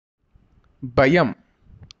భయం.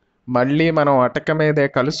 మళ్ళీ మనం అటక మీదే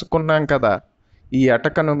కలుసుకున్నాం కదా. ఈ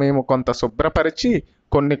అటకను మేము కొంత శుభ్రపరిచి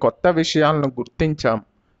కొన్ని కొత్త విషయాలను గుర్తించాం.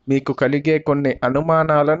 మీకు కలిగే కొన్ని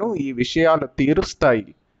అనుమానాలను ఈ విషయాలు తీరుస్తాయి.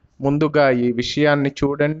 ముందుగా ఈ విషయాన్ని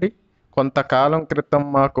చూడండి. కొంతకాలం క్రితం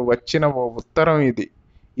మాకు వచ్చిన ఓ ఉత్తరం ఇది.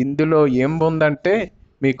 ఇందులో ఏం ఉందంటే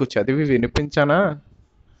మీకు చదివి వినిపించనా?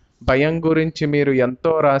 భయం గురించి మీరు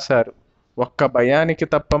ఎంతో రాశారు. ఒక్క భయానికి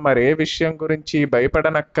తప్ప మరే విషయం గురించి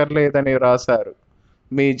భయపడనక్కర్లేదని రాశారు.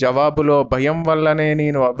 మీ జవాబులో భయం వల్లనే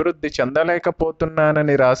నేను అభివృద్ధి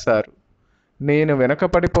చెందలేకపోతున్నానని రాశారు. నేను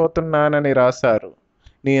వెనుకపడిపోతున్నానని రాశారు.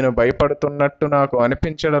 నేను భయపడుతున్నట్టు నాకు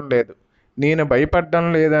అనిపించడం లేదు. నేను భయపడడం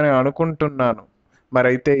లేదని అనుకుంటున్నాను.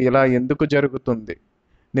 మరైతే ఇలా ఎందుకు జరుగుతుంది?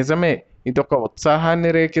 నిజమే, ఇదొక ఉత్సాహాన్ని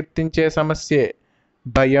రేకెత్తించే సమస్యే.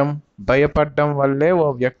 భయం, భయపడడం వల్లే ఓ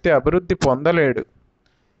వ్యక్తి అభివృద్ధి పొందలేడు.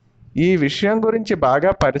 ఈ విషయం గురించి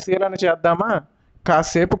బాగా పరిశీలన చేద్దామా?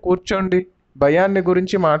 కాసేపు కూర్చోండి, భయాన్ని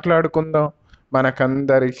గురించి మాట్లాడుకుందాం.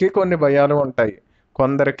 మనకందరికీ కొన్ని భయాలు ఉంటాయి.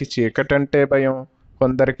 కొందరికి చీకటంటే భయం,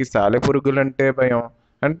 కొందరికి సాలెపురుగులంటే భయం.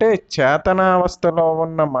 అంటే చేతనావస్థలో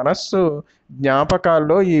ఉన్న మనస్సు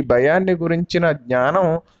జ్ఞాపకాల్లో ఈ భయాన్ని గురించిన జ్ఞానం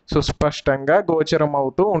సుస్పష్టంగా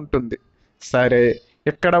గోచరమవుతూ ఉంటుంది. సరే,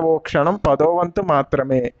 ఇక్కడ ఓ క్షణం 10వ వంతు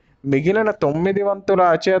మాత్రమే. మిగిలిన 9 వంతుల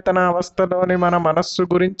అచేతనావస్థలోని మన మనస్సు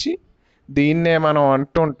గురించి. దీన్నే మనం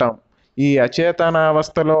అంటుంటాం, ఈ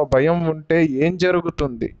అచేతనావస్థలో భయం ఉంటే ఏం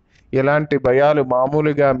జరుగుతుంది? ఇలాంటి భయాలు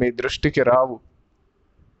మామూలుగా మీ దృష్టికి రావు.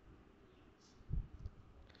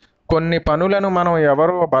 కొన్ని పనులను మనం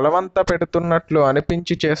ఎవరో బలవంత పెడుతున్నట్లు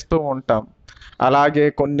అనిపించి చేస్తూ ఉంటాం. అలాగే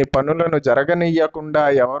కొన్ని పనులను జరగనీయకుండా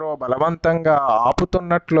ఎవరో బలవంతంగా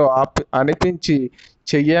ఆపుతున్నట్లు అనిపించి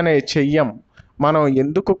చెయ్యం. మనం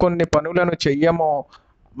ఎందుకు కొన్ని పనులను చెయ్యమో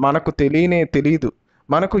మనకు తెలీదు.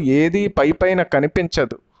 మనకు ఏదీ పైపైన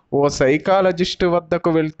కనిపించదు. ఓ సైకాలజిస్టు వద్దకు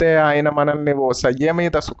వెళ్తే ఆయన మనల్ని ఓ సయ్య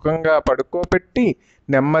మీద సుఖంగా పడుకోపెట్టి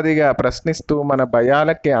నెమ్మదిగా ప్రశ్నిస్తూ మన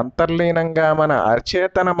భయాలకి అంతర్లీనంగా మన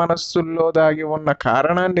అచేతన మనస్సుల్లో దాగి ఉన్న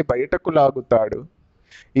కారణాన్ని బయటకు లాగుతాడు.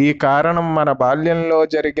 ఈ కారణం మన బాల్యంలో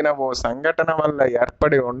జరిగిన ఓ సంఘటన వల్ల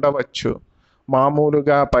ఏర్పడి ఉండవచ్చు.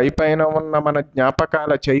 మామూలుగా పైపైన ఉన్న మన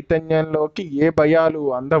జ్ఞాపకాల చైతన్యంలోకి ఏ భయాలు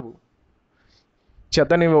అందవు.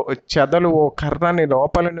 చెదలు ఓ కర్రని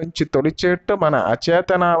లోపలి నుంచి తొలిచేట్టు మన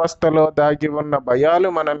అచేతనావస్థలో దాగి ఉన్న భయాలు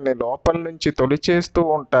మనల్ని లోపల నుంచి తొలిచేస్తూ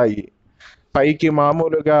ఉంటాయి. పైకి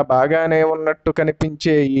మామూలుగా బాగానే ఉన్నట్టు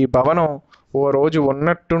కనిపించే ఈ భవనం ఓ రోజు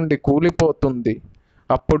ఉన్నట్టుండి కూలిపోతుంది.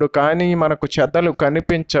 అప్పుడు కానీ మనకు చెదలు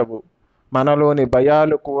కనిపించవు. మనలోని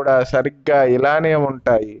భయాలు కూడా సరిగ్గా ఇలానే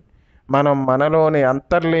ఉంటాయి. మనం మనలోని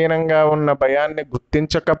అంతర్లీనంగా ఉన్న భయాన్ని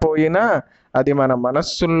గుర్తించకపోయినా అది మన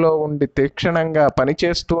మనస్సుల్లో ఉండి తీక్షణంగా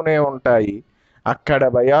పనిచేస్తూనే ఉంటాయి. అక్కడ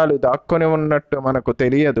భయాలు దాక్కుని ఉన్నట్టు మనకు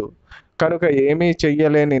తెలియదు. కనుక ఏమీ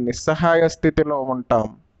చెయ్యలేని నిస్సహాయ స్థితిలో ఉంటాం.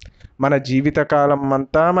 మన జీవితకాలం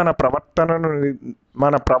అంతా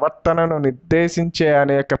మన ప్రవర్తనను నిర్దేశించే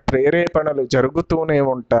అనేక ప్రేరేపణలు జరుగుతూనే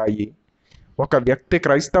ఉంటాయి. ఒక వ్యక్తి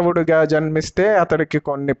క్రైస్తవుడిగా జన్మిస్తే అతడికి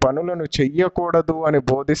కొన్ని పనులను చెయ్యకూడదు అని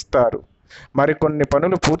బోధిస్తారు. మరికొన్ని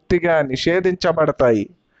పనులు పూర్తిగా నిషేధించబడతాయి.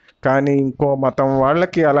 కానీ ఇంకో మతం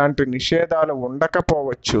వాళ్ళకి అలాంటి నిషేధాలు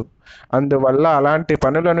ఉండకపోవచ్చు. అందువల్ల అలాంటి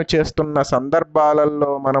పనులను చేస్తున్న సందర్భాలలో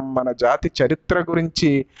మనం మన జాతి చరిత్ర గురించి,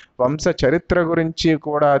 వంశ చరిత్ర గురించి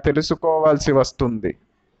కూడా తెలుసుకోవాల్సి వస్తుంది.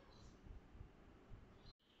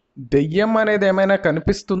 దెయ్యం అనేది ఏమైనా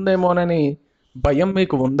కనిపిస్తుందేమోనని భయం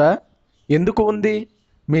మీకు ఉందా? ఎందుకు ఉంది?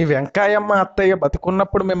 మీ వెంకాయమ్మ అత్తయ్య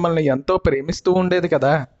బతుకున్నప్పుడు మిమ్మల్ని ఎంతో ప్రేమిస్తూ ఉండేది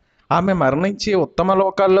కదా. ఆమె మరణించి ఉత్తమ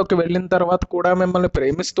లోకాల్లోకి వెళ్ళిన తర్వాత కూడా మిమ్మల్ని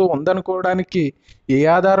ప్రేమిస్తూ ఉందనుకోవడానికి ఏ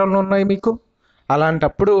ఆధారాలు ఉన్నాయి మీకు?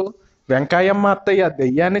 అలాంటప్పుడు వెంకాయమ్మ అత్తయ్య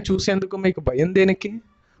దెయ్యాన్ని చూసేందుకు మీకు భయం దేనికి?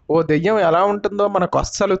 ఓ దెయ్యం ఎలా ఉంటుందో మనకు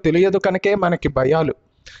అస్సలు తెలియదు కనుకే మనకి భయాలు.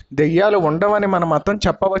 దెయ్యాలు ఉండవని మన మతం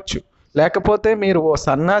చెప్పవచ్చు. లేకపోతే మీరు ఓ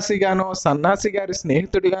సన్నాసిగానో, సన్నాసి గారి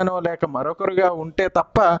స్నేహితుడిగానో, లేక మరొకరుగా ఉంటే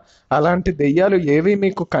తప్ప అలాంటి దెయ్యాలు ఏవి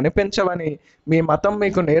మీకు కనిపించవని మీ మతం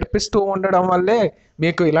మీకు నేర్పిస్తూ ఉండడం వల్లే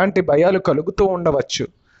మీకు ఇలాంటి భయాలు కలుగుతూ ఉండవచ్చు.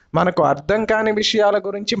 మనకు అర్థం కాని విషయాల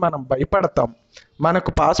గురించి మనం భయపడతాం.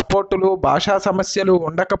 మనకు పాస్పోర్టులు, భాషా సమస్యలు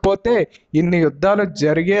ఉండకపోతే ఇన్ని యుద్ధాలు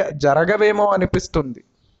జరగవేమో అనిపిస్తుంది.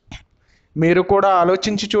 మీరు కూడా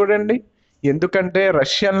ఆలోచించి చూడండి. ఎందుకంటే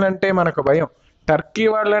రష్యన్లంటే మనకు భయం, టర్కీ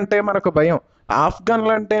వాళ్ళంటే మనకు భయం,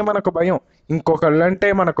 ఆఫ్ఘన్లంటే మనకు భయం, ఇంకొకళ్ళంటే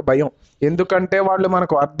మనకు భయం. ఎందుకంటే వాళ్ళు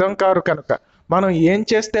మనకు అర్థం కారు కనుక. మనం ఏం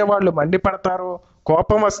చేస్తే వాళ్ళు మండిపడతారో,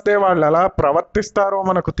 కోపం వస్తే వాళ్ళు ఎలా ప్రవర్తిస్తారో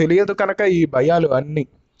మనకు తెలియదు కనుక ఈ భయాలు అన్నీ.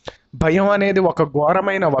 భయం అనేది ఒక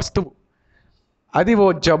ఘోరమైన వస్తువు. అది ఓ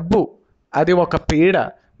జబ్బు, అది ఒక పీడ.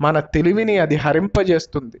 మన తెలివిని అది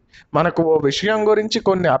హరింపజేస్తుంది. మనకు ఓ విషయం గురించి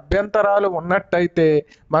కొన్ని అభ్యంతరాలు ఉన్నట్టయితే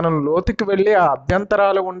మనం లోతుకి వెళ్ళి ఆ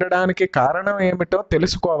అభ్యంతరాలు ఉండడానికి కారణం ఏమిటో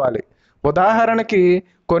తెలుసుకోవాలి. ఉదాహరణకి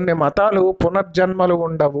కొన్ని మతాలు పునర్జన్మలు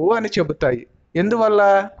ఉండవు అని చెబుతాయి. ఎందువల్ల?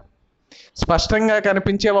 స్పష్టంగా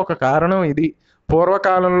కనిపించే ఒక కారణం ఇది.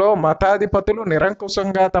 పూర్వకాలంలో మతాధిపతులు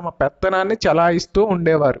నిరంకుశంగా తమ పెత్తనాన్ని చలాయిస్తూ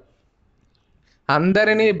ఉండేవారు.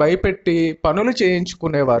 అందరినీ భయపెట్టి పనులు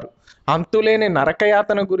చేయించుకునేవారు. అంతులేని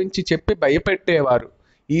నరకయాతన గురించి చెప్పి భయపెట్టేవారు.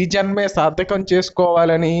 ఈ జన్మే సార్థకం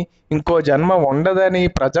చేసుకోవాలని, ఇంకో జన్మ ఉండదని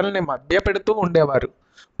ప్రజల్ని మభ్యపెడుతూ ఉండేవారు.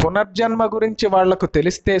 పునర్జన్మ గురించి వాళ్లకు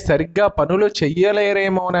తెలిస్తే సరిగ్గా పనులు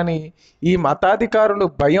చెయ్యలేరేమోనని ఈ మతాధికారులు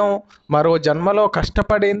భయం. మరో జన్మలో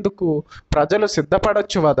కష్టపడేందుకు ప్రజలు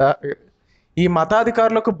సిద్ధపడొచ్చు కదా. ఈ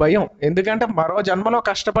మతాధికారులకు భయం, ఎందుకంటే మరో జన్మలో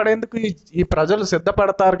కష్టపడేందుకు ఈ ప్రజలు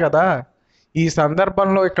సిద్ధపడతారు కదా. ఈ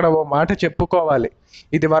సందర్భంలో ఇక్కడ ఓ మాట చెప్పుకోవాలి.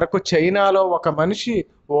 ఇది వరకు చైనాలో ఒక మనిషి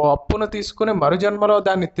ఓ అప్పును తీసుకుని మరు జన్మలో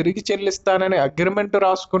దాన్ని తిరిగి చెల్లిస్తానని అగ్రిమెంట్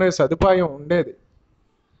రాసుకునే సదుపాయం ఉండేది.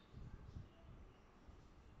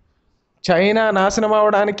 చైనా నాశనం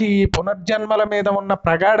అవడానికి ఈ పునర్జన్మల మీద ఉన్న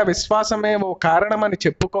ప్రగాఢ విశ్వాసమే ఓ కారణమని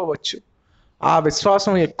చెప్పుకోవచ్చు. ఆ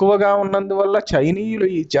విశ్వాసం ఎక్కువగా ఉన్నందువల్ల చైనీయులు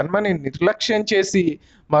ఈ జన్మని నిర్లక్ష్యం చేసి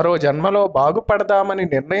మరో జన్మలో బాగుపడదామని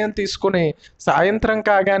నిర్ణయం తీసుకుని సాయంత్రం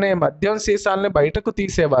కాగానే మద్యం సీసాల్ని బయటకు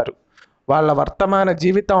తీసేవారు. వాళ్ళ వర్తమాన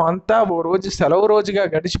జీవితం అంతా ఓ రోజు సెలవు రోజుగా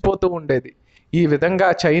గడిచిపోతూ ఉండేది. ఈ విధంగా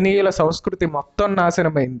చైనీయుల సంస్కృతి మొత్తం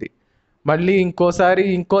నాశనమైంది. మళ్ళీ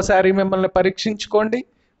ఇంకోసారి మిమ్మల్ని పరీక్షించుకోండి,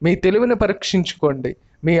 మీ తెలివిని పరీక్షించుకోండి,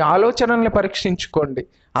 మీ ఆలోచనల్ని పరీక్షించుకోండి.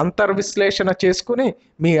 అంతర్విశ్లేషణ చేసుకుని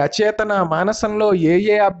మీ అచేతన మానసంలో ఏ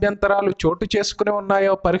అభ్యంతరాలు చోటు చేసుకుని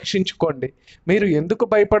ఉన్నాయో పరీక్షించుకోండి. మీరు ఎందుకు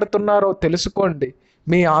భయపడుతున్నారో తెలుసుకోండి.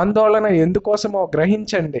 మీ ఆందోళన ఎందుకోసమో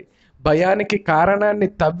గ్రహించండి. భయానికి కారణాన్ని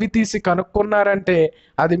తవ్వి తీసి కనుక్కున్నారంటే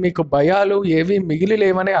అది మీకు భయాలు ఏవీ మిగిలి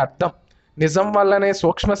లేవనే అర్థం. నిజం వల్లనే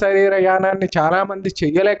సూక్ష్మ శరీరయానాన్ని చాలామంది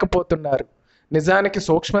చెయ్యలేకపోతున్నారు. నిజానికి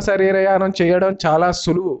సూక్ష్మ శరీరయానం చేయడం చాలా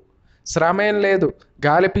సులువు, శ్రమేం లేదు,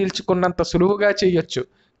 గాలి పీల్చుకున్నంత సులువుగా చేయొచ్చు.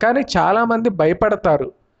 కానీ చాలామంది భయపడతారు.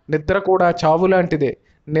 నిద్ర కూడా చావు లాంటిదే.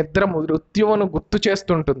 నిద్ర మృత్యువును గుర్తు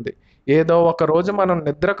చేస్తుంటుంది. ఏదో ఒక రోజు మనం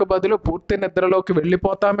నిద్రకు బదులు పూర్తి నిద్రలోకి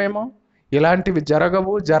వెళ్ళిపోతామేమో. ఇలాంటివి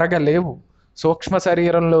జరగలేవు. సూక్ష్మ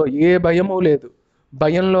శరీరంలో ఏ భయమూ లేదు.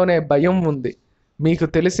 భయంలోనే భయం ఉంది. మీకు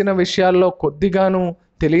తెలిసిన విషయాల్లో కొద్దిగాను,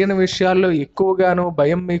 తెలియని విషయాల్లో ఎక్కువగాను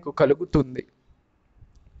భయం మీకు కలుగుతుంది.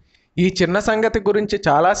 ఈ చిన్న సంగతి గురించి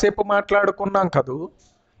చాలాసేపు మాట్లాడుకున్నాం కదూ.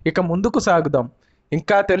 ఇక ముందుకు సాగుదాం.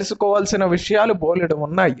 ఇంకా తెలుసుకోవాల్సిన విషయాలు బోలెడు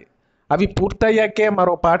ఉన్నాయి. అవి పూర్తయ్యాకే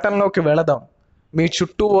మరో పాఠంలోకి వెళదాం. మీ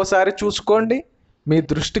చుట్టూ ఓసారి చూసుకోండి. మీ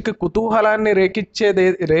దృష్టికి కుతూహలాన్ని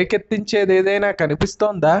రేకెత్తించేది ఏదైనా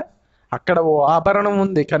కనిపిస్తోందా? అక్కడ ఓ ఆభరణం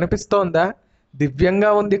ఉంది, కనిపిస్తోందా?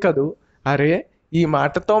 దివ్యంగా ఉంది కదూ. అరే, ఈ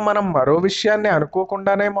మాటతో మనం మరో విషయాన్ని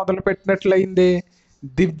అనుకోకుండానే మొదలుపెట్టినట్లయింది.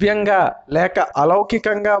 దివ్యంగా లేక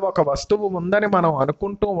అలౌకికంగా ఒక వస్తువు ఉందని మనం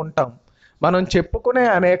అనుకుంటూ ఉంటాం. మనం చెప్పుకునే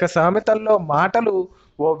అనేక సామెతల్లో మాటలు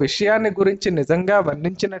ఓ విషయాన్ని గురించి నిజంగా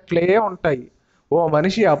వర్ణించినట్లే ఉంటాయి. ఓ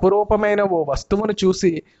మనిషి అపురూపమైన ఓ వస్తువును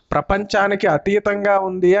చూసి ప్రపంచానికి అతీతంగా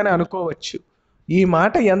ఉంది అని అనుకోవచ్చు. ఈ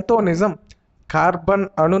మాట ఎంతో నిజం. కార్బన్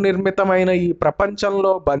అణునిర్మితమైన ఈ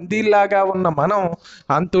ప్రపంచంలో బందీల్లాగా ఉన్న మనం,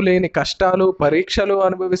 అంతులేని కష్టాలు పరీక్షలు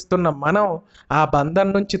అనుభవిస్తున్న మనం ఆ బంధం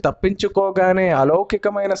నుంచి తప్పించుకోగానే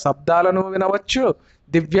అలౌకికమైన శబ్దాలను వినవచ్చు,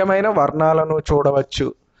 దివ్యమైన వర్ణాలను చూడవచ్చు.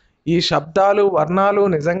 ఈ శబ్దాలు వర్ణాలు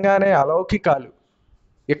నిజంగానే అలౌకికాలు.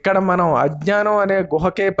 ఇక్కడ మనం అజ్ఞానం అనే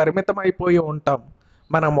గుహకే పరిమితమైపోయి ఉంటాం.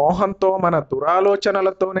 మన మోహంతో, మన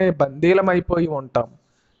దురాలోచనలతోనే బందీలమైపోయి ఉంటాం.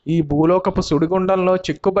 ఈ భూలోకపు సుడిగుండంలో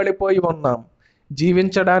చిక్కుబడిపోయి ఉన్నాం.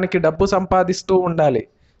 జీవించడానికి డబ్బు సంపాదిస్తూ ఉండాలి.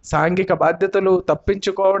 సాంఘిక బాధ్యతలు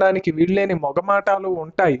తప్పించుకోవడానికి వీల్లేని మొగమాటాలు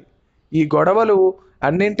ఉంటాయి. ఈ గొడవలు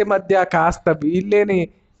అన్నింటి మధ్య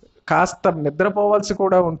కాస్త నిద్రపోవాల్సి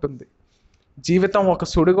కూడా ఉంటుంది. జీవితం ఒక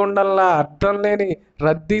సుడిగుండంలా అర్థం లేని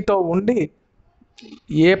రద్దీతో ఉండి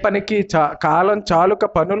ఏ పనికి కాలం చాలుక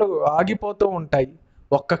పనులు ఆగిపోతూ ఉంటాయి.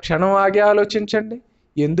 ఒక్క క్షణం ఆగి ఆలోచించండి.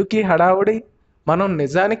 ఎందుకీ హడావుడి? మనం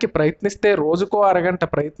నిజానికి ప్రయత్నిస్తే, రోజుకో అరగంట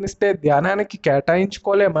ప్రయత్నిస్తే ధ్యానానికి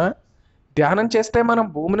కేటాయించుకోలేమా? ధ్యానం చేస్తే మనం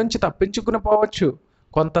భూమి నుంచి తప్పించుకుని పోవచ్చు.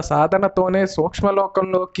 కొంత సాధనతోనే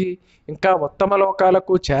సూక్ష్మలోకంలోకి, ఇంకా ఉత్తమ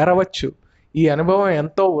లోకాలకు చేరవచ్చు. ఈ అనుభవం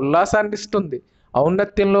ఎంతో ఉల్లాసాన్ని ఇస్తుంది,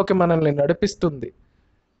 ఔన్నత్యంలోకి మనల్ని నడిపిస్తుంది.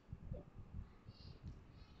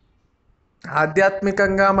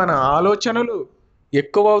 ఆధ్యాత్మికంగా మన ఆలోచనలు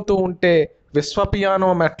ఎక్కువవుతూ ఉంటే విశ్వపియానో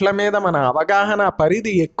మెట్ల మీద మన అవగాహన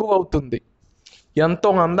పరిధి ఎక్కువవుతుంది. ఎంతో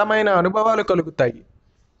అందమైన అనుభవాలు కలుగుతాయి.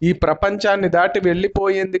 ఈ ప్రపంచాన్ని దాటి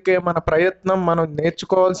వెళ్ళిపోయేందుకే మన ప్రయత్నం. మనం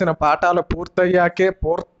నేర్చుకోవాల్సిన పాఠాలు పూర్తయ్యాకే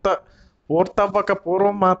పూర్తవ్వక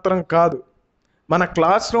పూర్వం మాత్రం కాదు. మన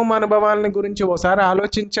క్లాస్ రూమ్ అనుభవాలని గురించి ఓసారి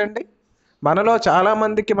ఆలోచించండి. మనలో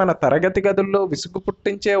చాలామందికి మన తరగతి గదుల్లో విసుగు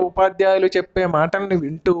పుట్టించే ఉపాధ్యాయులు చెప్పే మాటల్ని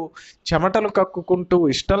వింటూ చెమటలు కక్కుకుంటూ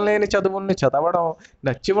ఇష్టం లేని చదువుల్ని చదవడం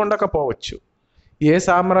నచ్చి ఉండకపోవచ్చు. ఏ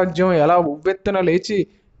సామ్రాజ్యం ఎలా ఉవ్వెత్తున లేచి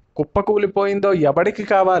కుప్పకూలిపోయిందో ఎవడికి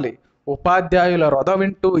కావాలి? ఉపాధ్యాయుల రొద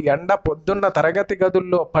వింటూ ఎండ పొద్దున్న తరగతి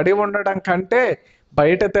గదుల్లో పడి ఉండడం కంటే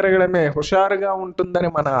బయట తిరగడమే హుషారుగా ఉంటుందని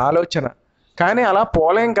మన ఆలోచన. కానీ అలా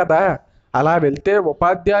పోలేం కదా. అలా వెళ్తే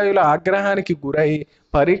ఉపాధ్యాయుల ఆగ్రహానికి గురై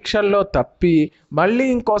పరీక్షల్లో తప్పి మళ్ళీ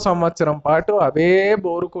ఇంకో సంవత్సరం పాటు అవే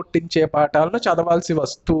బోరు కొట్టించే పాఠాలను చదవాల్సి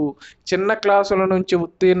వస్తూ చిన్న క్లాసుల నుంచి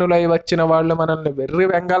ఉత్తీర్ణులై వచ్చిన వాళ్ళు మనల్ని వెర్రి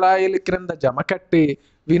వెంగళాయిల క్రింద జమకట్టి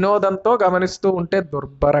వినోదంతో గమనిస్తూ ఉంటే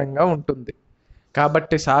దుర్భరంగా ఉంటుంది.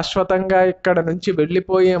 కాబట్టి శాశ్వతంగా ఇక్కడ నుంచి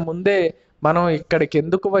వెళ్ళిపోయే ముందే మనం ఇక్కడికి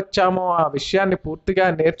ఎందుకు వచ్చామో ఆ విషయాన్ని పూర్తిగా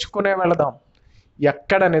నేర్చుకునే వెళదాం.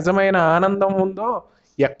 ఎక్కడ నిజమైన ఆనందం ఉందో,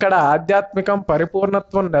 ఎక్కడ ఆధ్యాత్మికం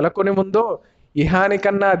పరిపూర్ణత్వం నెలకొని ఉందో,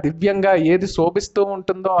 ఇహానికన్నా దివ్యంగా ఏది శోభిస్తూ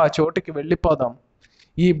ఉంటుందో ఆ చోటికి వెళ్ళిపోదాం.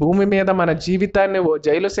 ఈ భూమి మీద మన జీవితాన్ని ఓ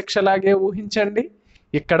జైలు శిక్షలాగే ఊహించండి.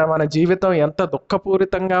 ఇక్కడ మన జీవితం ఎంత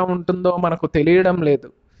దుఃఖపూరితంగా ఉంటుందో మనకు తెలియడం లేదు.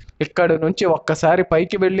 ఇక్కడి నుంచి ఒక్కసారి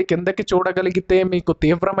పైకి వెళ్ళి కిందకి చూడగలిగితే మీకు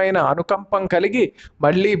తీవ్రమైన అనుకంపం కలిగి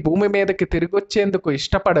మళ్ళీ భూమి మీదకి తిరిగొచ్చేందుకు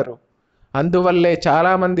ఇష్టపడరు. అందువల్లే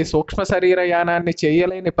చాలామంది సూక్ష్మ శరీర యానాన్ని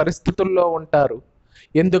చేయలేని పరిస్థితుల్లో ఉంటారు.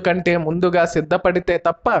 ఎందుకంటే ముందుగా సిద్ధపడితే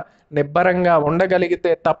తప్ప, నిబ్బరంగా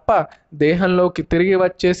ఉండగలిగితే తప్ప దేహంలోకి తిరిగి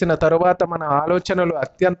వచ్చేసిన తరువాత మన ఆలోచనలు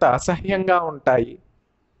అత్యంత అసహ్యంగా ఉంటాయి.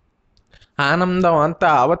 ఆనందం అంతా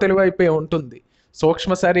అవతలి వైపే ఉంటుంది.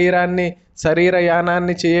 సూక్ష్మ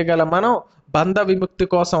శరీరయానాన్ని చేయగల మనం బంధ విముక్తి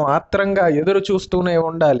కోసం ఆత్రంగా ఎదురు చూస్తూనే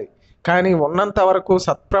ఉండాలి. కానీ ఉన్నంత వరకు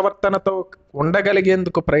సత్ప్రవర్తనతో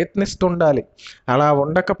ఉండగలిగేందుకు ప్రయత్నిస్తుండాలి. అలా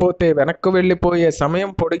ఉండకపోతే వెనక్కు వెళ్ళిపోయే సమయం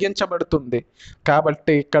పొడిగించబడుతుంది.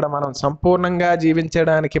 కాబట్టి ఇక్కడ మనం సంపూర్ణంగా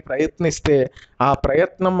జీవించడానికి ప్రయత్నిస్తే ఆ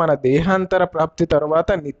ప్రయత్నం మన దేహాంతర ప్రాప్తి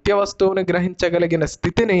తరువాత నిత్య వస్తువుని గ్రహించగలిగిన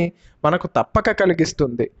స్థితిని మనకు తప్పక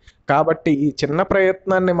కలిగిస్తుంది. కాబట్టి ఈ చిన్న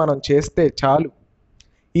ప్రయత్నాన్ని మనం చేస్తే చాలు.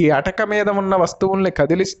 ఈ అటక మీద ఉన్న వస్తువుల్ని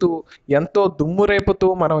కదిలిస్తూ ఎంతో దుమ్ము రేపుతూ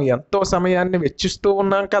మనం ఎంతో సమయాన్ని వెచ్చిస్తూ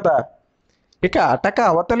ఉన్నాం కదా. ఇక అటక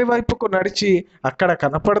అవతలి వైపుకు నడిచి అక్కడ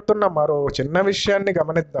కనపడుతున్న మరో చిన్న విషయాన్ని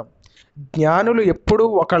గమనిద్దాం. జ్ఞానులు ఎప్పుడూ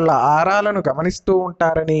ఒకళ్ళ ఆరాలను గమనిస్తూ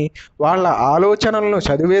ఉంటారని, వాళ్ళ ఆలోచనలను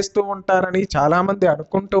చదివేస్తూ ఉంటారని చాలామంది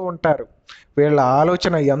అనుకుంటూ ఉంటారు. వీళ్ళ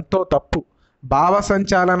ఆలోచన ఎంతో తప్పు. భావ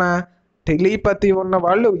సంచాలన, టెలిపతి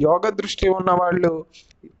ఉన్నవాళ్ళు, యోగ దృష్టి ఉన్నవాళ్ళు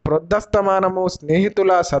ప్రొద్దస్తమానము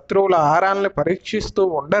స్నేహితుల శత్రువుల ఆరాల్ని పరీక్షిస్తూ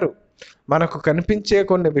ఉండరు. మనకు కనిపించే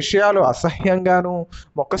కొన్ని విషయాలు అసహ్యంగానూ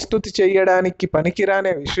ముఖస్థుతి చేయడానికి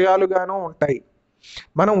పనికిరానే విషయాలుగానూ ఉంటాయి.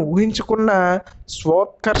 మనం ఊహించుకున్న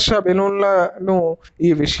స్వోత్కర్ష బెలూన్లను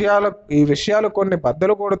ఈ విషయాలు కొన్ని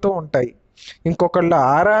బద్దలు కొడుతూ ఉంటాయి. ఇంకొకళ్ళ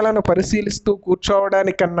ఆరాలను పరిశీలిస్తూ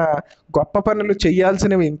కూర్చోవడానికన్నా గొప్ప పనులు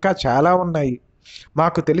చేయాల్సినవి ఇంకా చాలా ఉన్నాయి.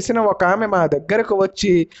 మాకు తెలిసిన ఒక ఆమె మా దగ్గరకు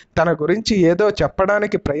వచ్చి తన గురించి ఏదో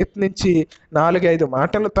చెప్పడానికి ప్రయత్నించి 4-5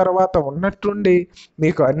 మాటల తర్వాత ఉన్నట్టుండి,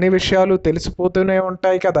 మీకు అన్ని విషయాలు తెలిసిపోతూనే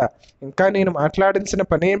ఉంటాయి కదా, ఇంకా నేను మాట్లాడాల్సిన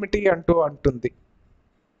పనేమిటి అంటుంది.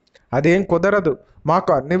 అదేం కుదరదు. మాకు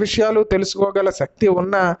అన్ని విషయాలు తెలుసుకోగల శక్తి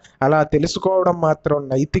ఉన్నా అలా తెలుసుకోవడం మాత్రం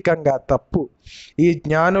నైతికంగా తప్పు. ఈ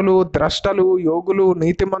జ్ఞానులు, ద్రష్టలు, యోగులు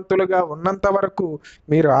నీతిమంతులుగా ఉన్నంత వరకు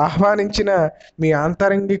మీరు ఆహ్వానించిన మీ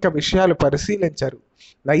ఆంతరంగిక విషయాలు పరిశీలించరు.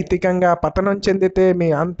 నైతికంగా పతనం చెందితే మీ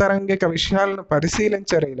ఆంతరంగిక విషయాలను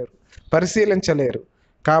పరిశీలించలేరు.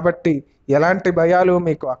 కాబట్టి ఎలాంటి భయాలు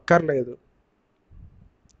మీకు అక్కర్లేదు.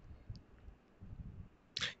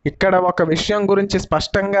 ఇక్కడ ఒక విషయం గురించి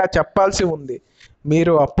స్పష్టంగా చెప్పాల్సి ఉంది.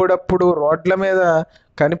 మీరు అప్పుడప్పుడు రోడ్ల మీద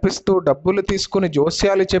కనిపిస్తూ డబ్బులు తీసుకుని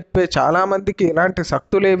జోస్యాలు చెప్పే చాలామందికి ఇలాంటి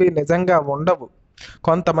శక్తులేవి నిజంగా ఉండవు.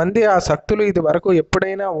 కొంతమంది ఆ శక్తులు ఇది వరకు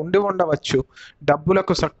ఎప్పుడైనా ఉండి ఉండవచ్చు.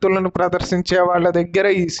 డబ్బులకు శక్తులను ప్రదర్శించే వాళ్ళ దగ్గర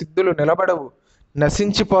ఈ సిద్ధులు నిలబడవు,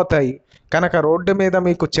 నశించిపోతాయి. కనుక రోడ్డు మీద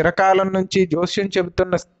మీకు చిరకాలం నుంచి జోస్యం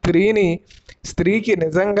చెబుతున్న స్త్రీకి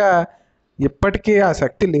నిజంగా ఇప్పటికీ ఆ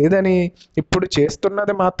శక్తి లేదని, ఇప్పుడు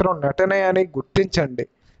చేస్తున్నది మాత్రం నటనే అని గుర్తించండి.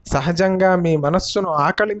 సహజంగా మీ మనస్సును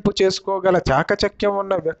ఆకళింపు చేసుకోగల చాకచక్యం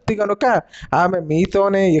ఉన్న వ్యక్తి కనుక ఆమె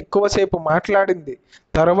మీతోనే ఎక్కువసేపు మాట్లాడింది.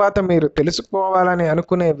 తరువాత మీరు తెలుసుకోవాలని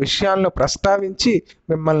అనుకునే విషయాలను ప్రస్తావించి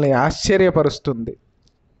మిమ్మల్ని ఆశ్చర్యపరుస్తుంది.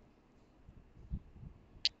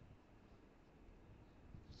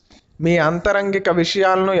 మీ అంతరంగిక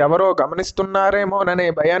విషయాలను ఎవరో గమనిస్తున్నారేమోననే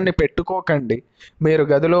భయాన్ని పెట్టుకోకండి. మీరు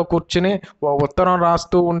గదిలో కూర్చుని ఓ ఉత్తరం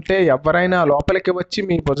రాస్తూ ఉంటే ఎవరైనా లోపలికి వచ్చి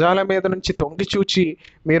మీ భుజాల మీద నుంచి తొంగి చూచి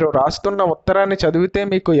మీరు రాస్తున్న ఉత్తరాన్ని చదివితే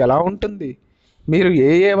మీకు ఎలా ఉంటుంది? మీరు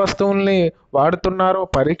ఏ ఏ వస్తువుల్ని వాడుతున్నారో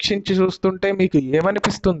పరీక్షించి చూస్తుంటే మీకు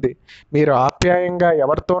ఏమనిపిస్తుంది? మీరు ఆప్యాయంగా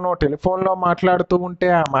ఎవరితోనో టెలిఫోన్లో మాట్లాడుతూ ఉంటే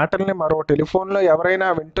ఆ మాటల్ని మరో టెలిఫోన్లో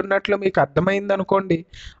ఎవరైనా వింటున్నట్లు మీకు అర్థమైందనుకోండి,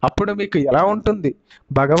 అప్పుడు మీకు ఎలా ఉంటుంది?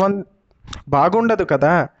 భగవన్ బాగుండదు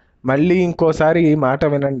కదా. మళ్ళీ ఇంకోసారి ఈ మాట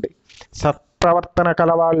వినండి. సత్ప్రవర్తన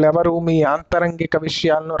కలవాళ్ళెవరూ మీ ఆంతరంగిక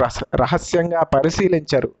విషయాలను రహస్యంగా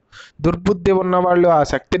పరిశీలించరు. దుర్బుద్ధి ఉన్నవాళ్ళు ఆ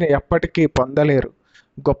శక్తిని ఎప్పటికీ పొందలేరు.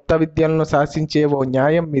 గుప్త విద్యలను శాసించే ఓ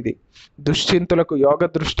న్యాయం ఇది. దుశ్చింతులకు యోగ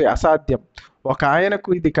దృష్టి అసాధ్యం. ఒక ఆయనకు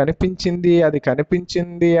ఇది కనిపించింది, అది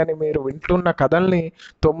కనిపించింది అని మీరు వింటున్న కథల్ని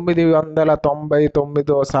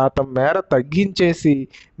 999% మేర తగ్గించేసి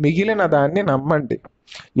మిగిలిన దాన్ని నమ్మండి.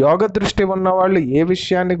 యోగ దృష్టి ఉన్నవాళ్ళు ఏ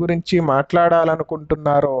విషయాన్ని గురించి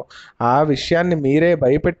మాట్లాడాలనుకుంటున్నారో ఆ విషయాన్ని మీరే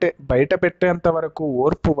బయట పెట్టేంత వరకు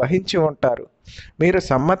ఓర్పు వహించి ఉంటారు. మీరు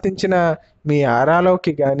సమ్మతించిన మీ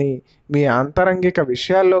ఆరాలోకి కానీ మీ ఆంతరంగిక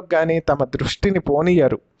విషయాల్లోకి కానీ తమ దృష్టిని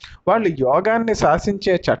పోనీయరు. వాళ్ళు యోగాన్ని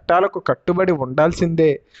శాసించే చట్టాలకు కట్టుబడి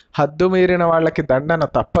ఉండాల్సిందే. హద్దు మీరిన వాళ్ళకి దండన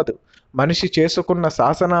తప్పదు. మనిషి చేసుకున్న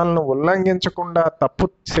శాసనాలను ఉల్లంఘించకుండా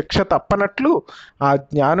శిక్ష తప్పనట్లు ఆ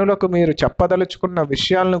జ్ఞానులకు మీరు చెప్పదలుచుకున్న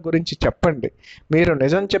విషయాలను గురించి చెప్పండి. మీరు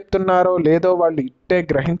నిజం చెప్తున్నారో లేదో వాళ్ళు ఇట్టే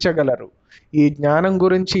గ్రహించగలరు. ఈ జ్ఞానం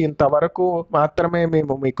గురించి ఇంతవరకు మాత్రమే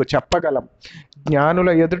మేము మీకు చెప్పగలం. జ్ఞానుల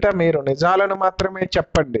ఎదుట మీరు నిజాలను మాత్రమే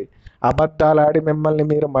చెప్పండి. అబద్ధాలాడి మిమ్మల్ని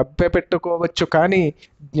మీరు మభ్యపెట్టుకోవచ్చు, కానీ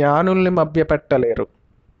జ్ఞానుల్ని మభ్యపెట్టలేరు.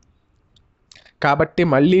 కాబట్టి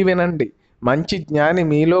మళ్ళీ వినండి. మంచి జ్ఞాని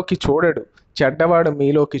మీలోకి చూడడు, చెడ్డవాడు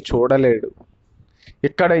మీలోకి చూడలేడు.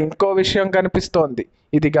 ఇక్కడ ఇంకో విషయం కనిపిస్తోంది.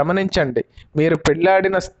 ఇది గమనించండి. మీరు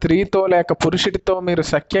పెళ్ళాడిన స్త్రీతో లేక పురుషుడితో మీరు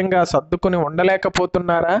సఖ్యంగా సర్దుకుని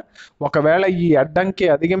ఉండలేకపోతున్నారా? ఒకవేళ ఈ అడ్డంకి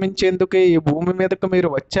అధిగమించేందుకే ఈ భూమి మీదకు మీరు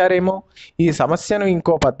వచ్చారేమో. ఈ సమస్యను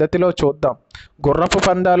ఇంకో పద్ధతిలో చూద్దాం. గుర్రపు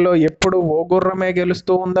పందాల్లో ఎప్పుడు ఓ గుర్రమే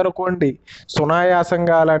గెలుస్తూ ఉందనుకోండి.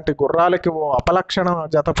 సునాయాసంగా అలాంటి గుర్రాలకి ఓ అవలక్షణం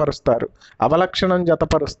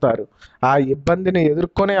జతపరుస్తారు. ఆ ఇబ్బందిని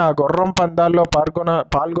ఎదుర్కొని ఆ గుర్రం పందాల్లో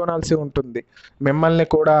పాల్గొనాల్సి ఉంటుంది. మిమ్మల్ని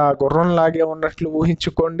కూడా ఆ గుర్రంలాగే ఉన్నట్లు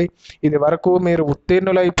ఊహించుకోండి. ఇది వరకు మీరు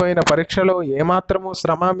ఉత్తీర్ణులైపోయిన పరీక్షలో ఏమాత్రమూ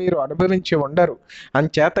శ్రమ మీరు అనుభవించి ఉండరు.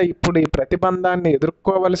 అంచేత ఇప్పుడు ఈ ప్రతిబంధాన్ని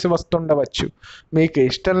ఎదుర్కోవలసి వస్తుండవచ్చు. మీకు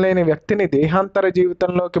ఇష్టం లేని వ్యక్తిని దేహాంతర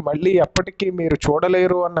జీవితంలోకి మళ్ళీ ఎప్పటికీ మీరు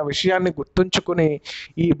చూడలేరు అన్న విషయాన్ని గుర్తుంచుకుని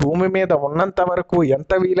ఈ భూమి మీద ఉన్నంత వరకు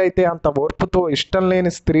ఎంత వీలైతే అంత ఓర్పుతో ఇష్టం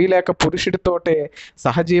లేని స్త్రీ లేక పురుషుడితోటే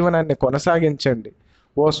సహజీవనాన్ని కొనసాగించండి.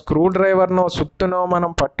 ఓ స్క్రూ డ్రైవర్నో సుత్తునో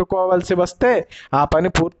మనం పట్టుకోవాల్సి వస్తే ఆ పని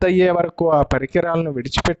పూర్తయ్యే వరకు ఆ పరికరాలను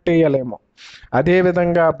విడిచిపెట్టేయలేము.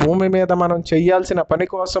 అదేవిధంగా భూమి మీద మనం చేయాల్సిన పని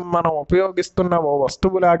కోసం మనం ఉపయోగిస్తున్న ఓ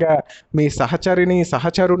వస్తువులాగా మీ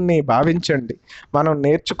సహచరుణ్ణి భావించండి. మనం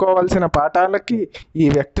నేర్చుకోవాల్సిన పాఠాలకి ఈ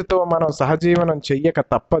వ్యక్తితో మనం సహజీవనం చెయ్యక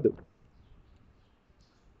తప్పదు.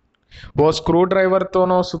 ఓ స్క్రూ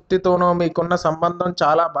డ్రైవర్తోనో సుత్తితోనో మీకున్న సంబంధం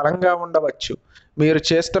చాలా బలంగా ఉండవచ్చు. మీరు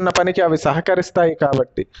చేస్తున్న పనికి అవి సహకరిస్తాయి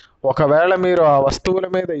కాబట్టి. ఒకవేళ మీరు ఆ వస్తువుల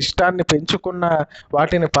మీద ఇష్టాన్ని పెంచుకున్న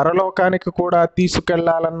వాటిని పరలోకానికి కూడా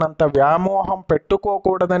తీసుకెళ్లాలన్నంత వ్యామోహం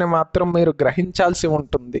పెట్టుకోకూడదని మాత్రం మీరు గ్రహించాల్సి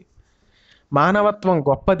ఉంటుంది. మానవత్వం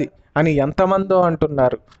గొప్పది అని ఎంతమందో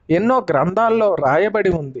అంటున్నారు. ఎన్నో గ్రంథాల్లో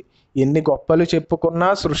రాయబడి ఉంది. ఎన్ని గొప్పలు చెప్పుకున్నా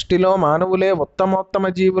సృష్టిలో మానవులే ఉత్తమోత్తమ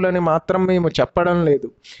జీవులని మాత్రం మేము చెప్పడం లేదు.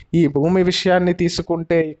 ఈ భూమి విషయాన్ని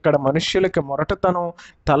తీసుకుంటే ఇక్కడ మనుష్యులకి మొరటుతనం,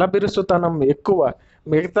 తలబిరుసుతనం ఎక్కువ.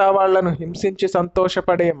 మిగతా వాళ్లను హింసించి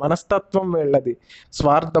సంతోషపడే మనస్తత్వం వీళ్ళది.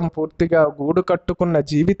 స్వార్థం పూర్తిగా గూడు కట్టుకున్న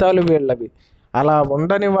జీవితాలు వీళ్ళవి. అలా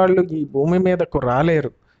ఉండని వాళ్ళు ఈ భూమి మీదకు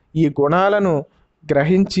రాలేరు. ఈ గుణాలను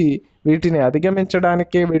గ్రహించి వీటిని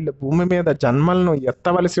అధిగమించడానికే వీళ్ళు భూమి మీద జన్మలను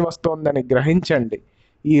ఎత్తవలసి వస్తోందని గ్రహించండి.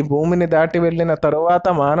 ఈ భూమిని దాటి వెళ్ళిన తరువాత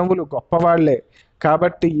మానవులు గొప్పవాళ్లే.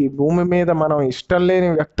 కాబట్టి ఈ భూమి మీద మనం ఇష్టం లేని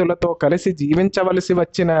వ్యక్తులతో కలిసి జీవించవలసి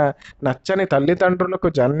వచ్చిన, నచ్చని తల్లిదండ్రులకు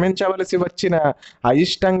జన్మించవలసి వచ్చిన,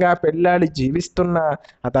 అయిష్టంగా పెళ్ళాడి జీవిస్తున్న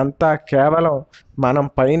అదంతా కేవలం మనం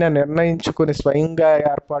పైన నిర్ణయించుకుని స్వయంగా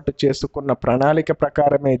ఏర్పాటు చేసుకున్న ప్రణాళిక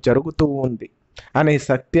ప్రకారమే జరుగుతూ ఉంది అనే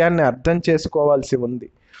సత్యాన్ని అర్థం చేసుకోవాల్సి ఉంది.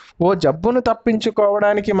 ఓ జబ్బును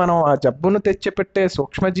తప్పించుకోవడానికి మనం ఆ జబ్బును తెచ్చిపెట్టే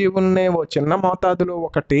సూక్ష్మజీవుల్నే ఓ చిన్న మోతాదులో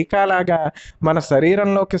ఒక టీకాలాగా మన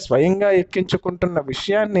శరీరంలోకి స్వయంగా ఎక్కించుకుంటున్న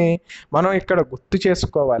విషయాన్ని మనం ఇక్కడ గుర్తు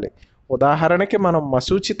చేసుకోవాలి. ఉదాహరణకి మనం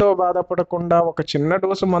మశూచితో బాధపడకుండా ఒక చిన్న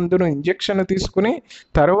డోసు మందును ఇంజెక్షన్ తీసుకుని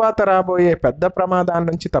తరువాత రాబోయే పెద్ద ప్రమాదాల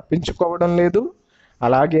నుంచి తప్పించుకోవడం లేదు.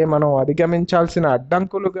 అలాగే మనం అధిగమించాల్సిన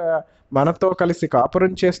అడ్డంకులుగా మనతో కలిసి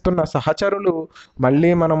కాపురం చేస్తున్న సహచరులు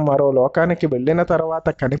మళ్ళీ మనం మరో లోకానికి వెళ్ళిన తర్వాత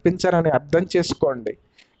కనిపించరని అర్థం చేసుకోండి.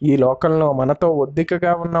 ఈ లోకంలో మనతో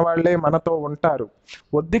ఒద్దికగా ఉన్న వాళ్ళే మనతో ఉంటారు.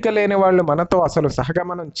 ఒద్దిక లేని వాళ్ళు మనతో అసలు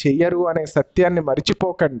సహగమనం చెయ్యరు అనే సత్యాన్ని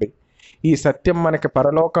మరిచిపోకండి. ఈ సత్యం మనకి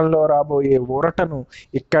పరలోకంలో రాబోయే ఊరటను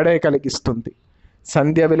ఇక్కడే కలిగిస్తుంది.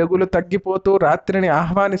 సంధ్య వెలుగులు తగ్గిపోతూ రాత్రిని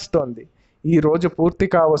ఆహ్వానిస్తోంది. ఈ రోజు పూర్తి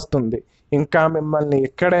కావస్తుంది. ఇంకా మిమ్మల్ని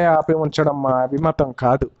ఇక్కడే ఆపి ఉంచడం మా అభిమతం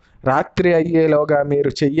కాదు. రాత్రి అయ్యేలోగా మీరు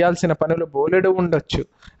చెయ్యాల్సిన పనులు బోలెడు ఉండొచ్చు.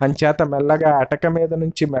 అంచేత మెల్లగా అటక మీద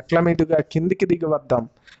నుంచి మెట్ల మీదుగా కిందికి దిగి వద్దాం.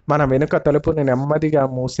 మన వెనుక తలుపుని నెమ్మదిగా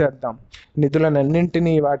మూసేద్దాం.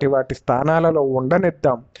 నిధులనన్నింటినీ వాటి వాటి స్థానాలలో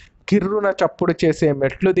ఉండనిద్దాం. కిర్రున చప్పుడు చేసే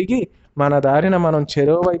మెట్లు దిగి మన దారిన మనం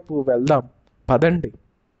చెరోవైపు వెళ్దాం. పదండి.